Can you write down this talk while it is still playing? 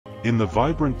In the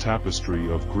vibrant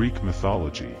tapestry of Greek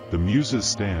mythology, the Muses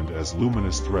stand as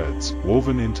luminous threads,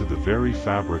 woven into the very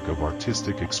fabric of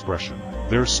artistic expression.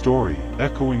 Their story,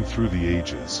 echoing through the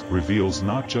ages, reveals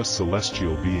not just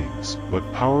celestial beings,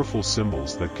 but powerful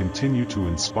symbols that continue to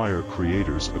inspire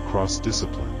creators across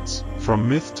disciplines. From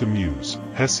myth to muse,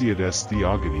 Hesiod's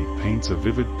Theogony paints a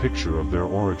vivid picture of their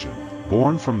origin.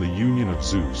 Born from the union of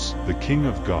Zeus, the king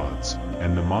of gods,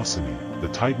 and Mnemosyne, the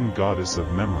Titan goddess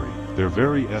of memory, their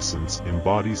very essence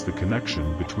embodies the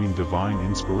connection between divine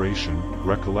inspiration,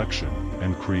 recollection,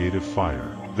 and creative fire.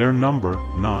 Their number,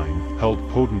 9, held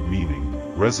potent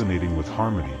meaning, resonating with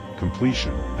harmony,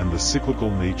 completion, and the cyclical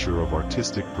nature of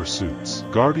artistic pursuits.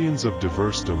 Guardians of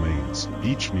diverse domains,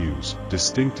 each muse,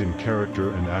 distinct in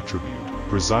character and attribute,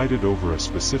 presided over a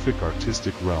specific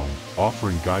artistic realm,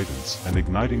 offering guidance and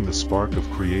igniting the spark of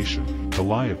creation.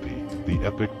 Calliope, the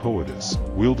epic poetess,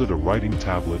 wielded a writing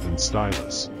tablet and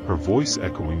stylus, her voice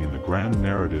echoing in the grand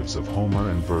narratives of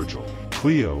Homer and Virgil.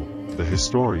 Clio, the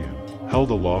historian, held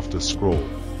aloft a scroll,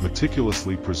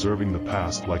 meticulously preserving the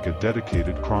past like a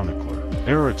dedicated chronicler.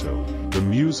 Erato, the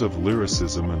muse of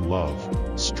lyricism and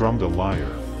love, strummed a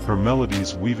lyre, her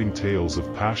melodies weaving tales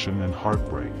of passion and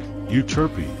heartbreak.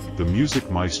 Euterpe, the music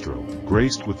maestro,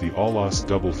 graced with the aulos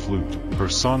double flute, her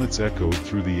sonnets echoed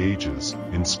through the ages,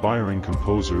 inspiring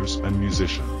composers and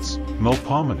musicians.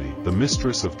 Melpomene, the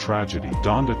mistress of tragedy,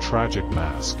 donned a tragic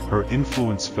mask, her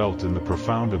influence felt in the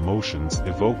profound emotions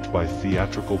evoked by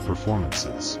theatrical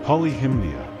performances.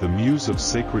 Polyhymnia, the muse of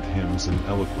sacred hymns and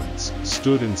eloquence,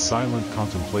 stood in silent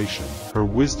contemplation, her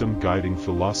wisdom guiding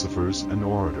philosophers and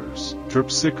orators.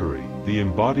 Terpsichore, the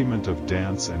embodiment of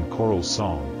dance and choral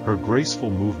song, her graceful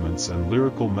movements and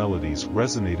lyrical melodies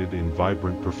resonated in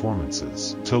vibrant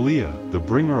performances. Thalia, the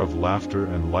bringer of laughter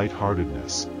and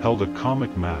light-heartedness, held a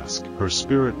comic mask, her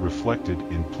spirit reflected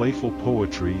in playful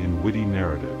poetry and witty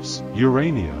narratives.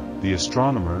 Urania, the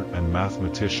astronomer and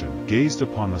mathematician, gazed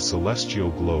upon a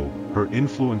celestial globe, her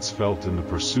influence felt in the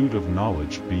pursuit of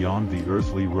knowledge beyond the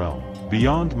earthly realm.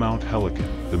 Beyond Mount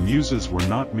Helicon, the Muses were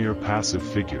not mere passive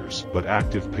figures, but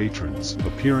active patrons,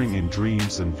 appearing in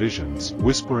dreams and visions,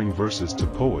 whispering verses to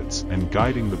poets, and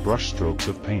guiding the brushstrokes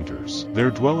of painters.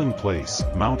 Their dwelling place,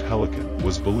 Mount Helicon,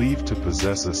 was believed to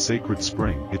possess a sacred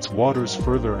spring, its waters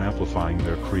further amplifying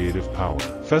their creative power.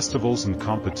 Festivals and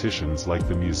competitions like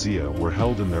the Musea were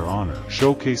held in their honor,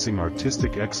 showcasing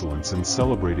artistic excellence and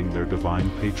celebrating their divine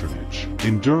patronage.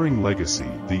 Enduring legacy,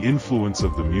 the influence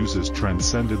of the Muses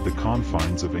transcended the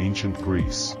confines of ancient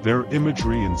Greece. Their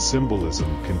imagery and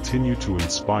symbolism continue to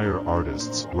inspire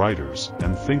artists, writers,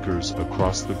 and thinkers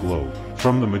across the globe.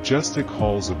 From the majestic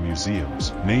halls of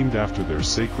museums, named after their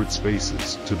sacred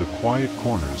spaces, to the quiet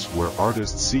corners where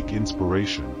artists seek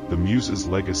inspiration, the Muses'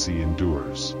 legacy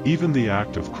endures. Even the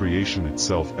act of creation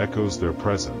itself echoes their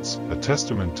presence, a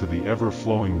testament to the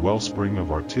ever-flowing wellspring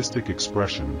of artistic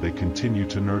expression they continue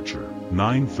to nurture.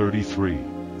 933.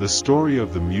 The story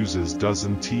of the Muses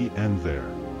doesn't end there.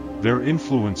 Their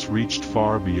influence reached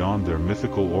far beyond their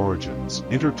mythical origins,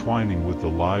 intertwining with the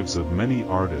lives of many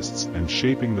artists and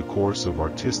shaping the course of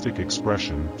artistic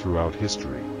expression throughout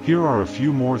history. Here are a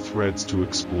few more threads to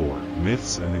explore: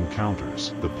 myths and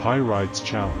encounters. The Pyrrhids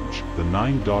challenge. The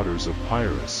 9 daughters of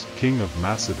Pyrrhus, king of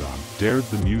Macedon, dared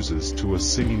the Muses to a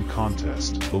singing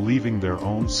contest, believing their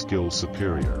own skill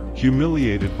superior.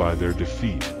 Humiliated by their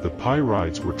defeat, the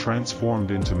Pyrrhids were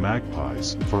transformed into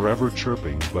magpies, forever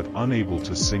chirping but unable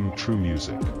to sing true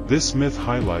music. This myth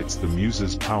highlights the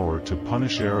Muses' power to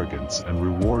punish arrogance and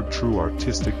reward true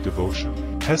artistic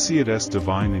devotion. Hesiod's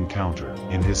divine encounter.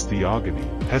 In his Theogony,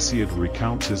 Hesiod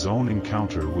recounts his own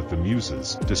encounter with the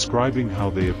Muses, describing how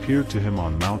they appeared to him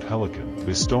on Mount Helicon,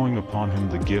 bestowing upon him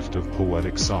the gift of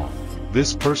poetic song.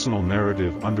 This personal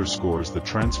narrative underscores the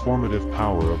transformative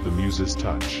power of the Muses'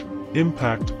 touch.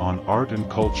 Impact on art and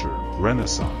culture.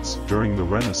 Renaissance. During the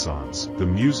Renaissance, the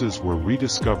Muses were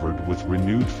rediscovered with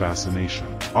renewed fascination.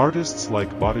 Artists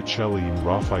like Botticelli and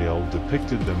Raphael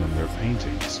depicted them in their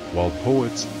paintings, while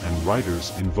poets and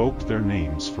writers invoked their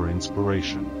names for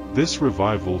inspiration. This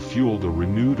revival fueled a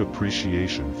renewed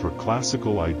appreciation for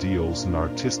classical ideals and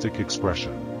artistic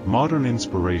expression. Modern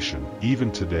inspiration.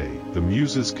 Even today, the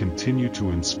Muses continue to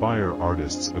inspire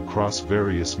artists across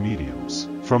various mediums.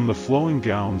 From the flowing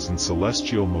gowns and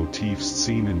celestial motifs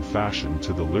seen in fashion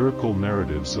to the lyrical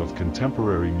narratives of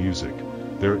contemporary music,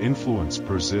 their influence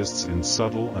persists in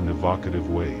subtle and evocative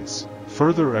ways.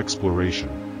 Further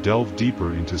exploration. Delve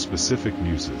deeper into specific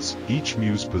muses. Each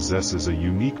muse possesses a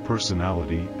unique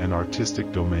personality and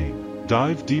artistic domain.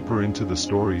 Dive deeper into the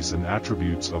stories and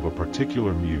attributes of a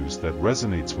particular muse that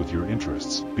resonates with your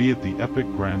interests, be it the epic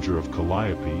grandeur of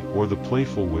Calliope or the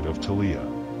playful wit of Thalia.